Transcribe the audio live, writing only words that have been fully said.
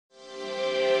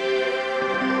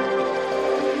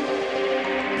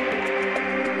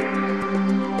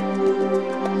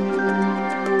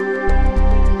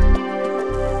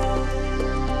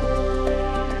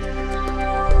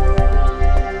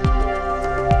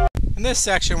In this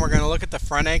section, we're going to look at the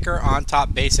front anchor on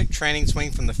top basic training swing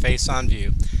from the face-on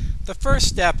view. The first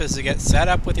step is to get set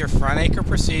up with your front anchor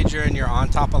procedure and your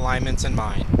on-top alignments in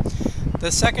mind.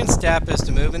 The second step is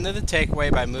to move into the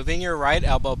takeaway by moving your right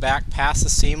elbow back past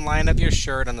the seam line of your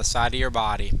shirt on the side of your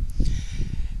body.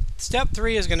 Step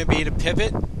 3 is going to be to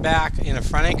pivot back in a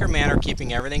front anchor manner,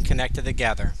 keeping everything connected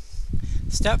together.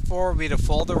 Step 4 will be to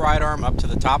fold the right arm up to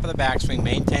the top of the backswing,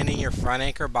 maintaining your front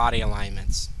anchor body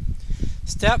alignments.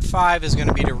 Step 5 is going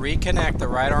to be to reconnect the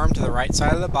right arm to the right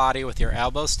side of the body with your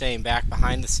elbow staying back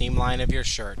behind the seam line of your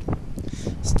shirt.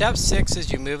 Step 6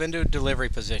 is you move into a delivery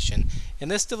position. In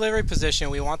this delivery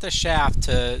position, we want the shaft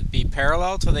to be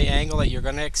parallel to the angle that you're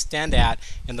going to extend at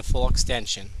in the full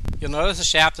extension. You'll notice the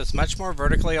shaft is much more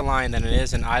vertically aligned than it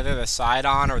is in either the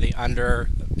side-on or the under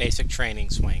basic training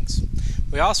swings.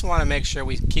 We also want to make sure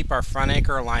we keep our front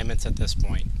anchor alignments at this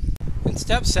point. In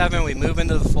step 7, we move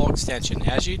into the full extension.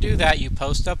 As you do that, you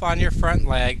post up on your front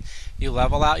leg, you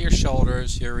level out your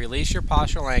shoulders, you release your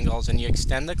postural angles, and you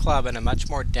extend the club in a much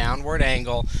more downward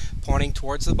angle, pointing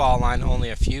towards the ball line only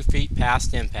a few feet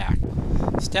past impact.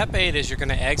 Step 8 is you're going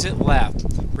to exit left.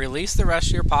 Release the rest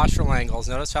of your postural angles.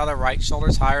 Notice how the right shoulder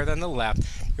is higher than the left.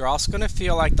 You're also going to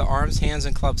feel like the arms, hands,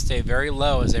 and club stay very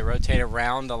low as they rotate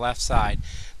around the left side.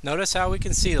 Notice how we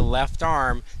can see the left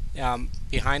arm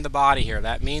behind the body here.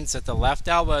 That means that the left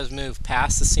elbow is moved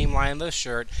past the seam line of the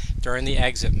shirt during the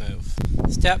exit move.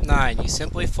 Step 9, you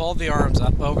simply fold the arms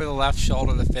up over the left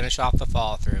shoulder to finish off the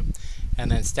follow through.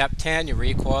 And then step 10, you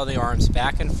recoil the arms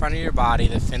back in front of your body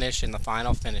to finish in the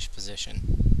final finish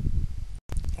position.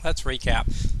 Let's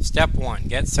recap. Step 1,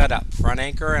 get set up, front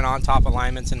anchor and on top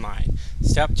alignments in mind.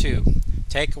 Step 2,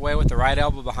 take away with the right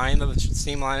elbow behind the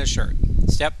seam line of the shirt.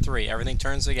 Step 3, everything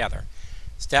turns together.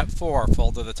 Step 4,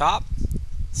 fold to the top.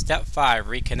 Step 5,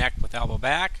 reconnect with elbow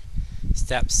back.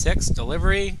 Step 6,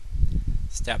 delivery.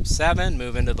 Step 7,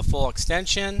 move into the full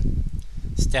extension.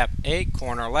 Step 8,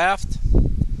 corner left.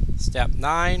 Step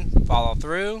 9, follow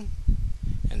through.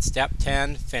 And step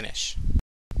 10, finish.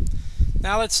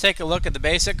 Now let's take a look at the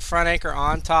basic front anchor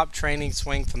on top training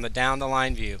swing from the down the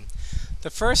line view. The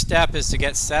first step is to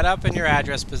get set up in your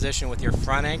address position with your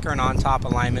front anchor and on top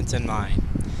alignments in mind.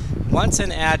 Once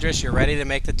in address, you're ready to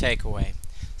make the takeaway.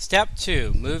 Step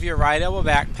 2, move your right elbow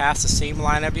back past the seam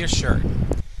line of your shirt.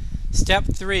 Step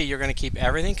 3, you're going to keep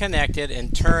everything connected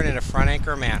and turn in a front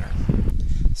anchor manner.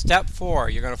 Step 4,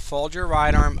 you're going to fold your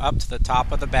right arm up to the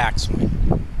top of the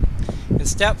backswing. In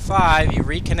step 5, you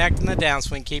reconnect in the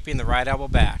downswing, keeping the right elbow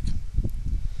back.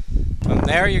 From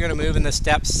there, you're going to move into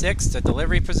step 6, the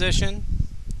delivery position.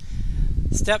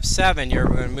 Step 7, you're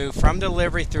going to move from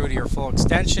delivery through to your full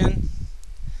extension.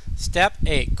 Step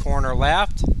 8, corner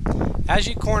left. As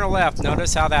you corner left,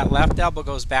 notice how that left elbow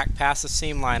goes back past the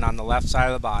seam line on the left side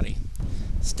of the body.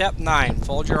 Step 9,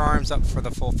 fold your arms up for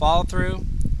the full follow through,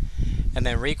 and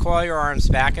then recoil your arms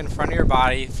back in front of your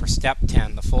body for step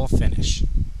 10, the full finish.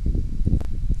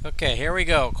 Okay, here we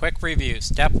go. Quick review.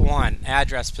 Step 1,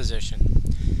 address position.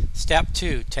 Step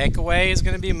 2, takeaway is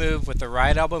going to be moved with the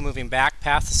right elbow moving back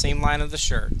past the seam line of the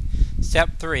shirt.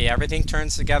 Step 3, everything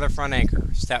turns together front anchor.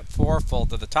 Step 4, fold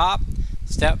to the top.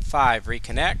 Step 5,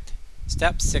 reconnect.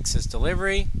 Step 6 is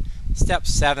delivery. Step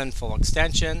 7, full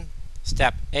extension.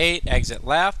 Step 8, exit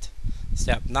left.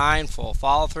 Step 9, full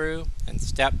follow through. And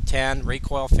step 10,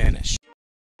 recoil finish.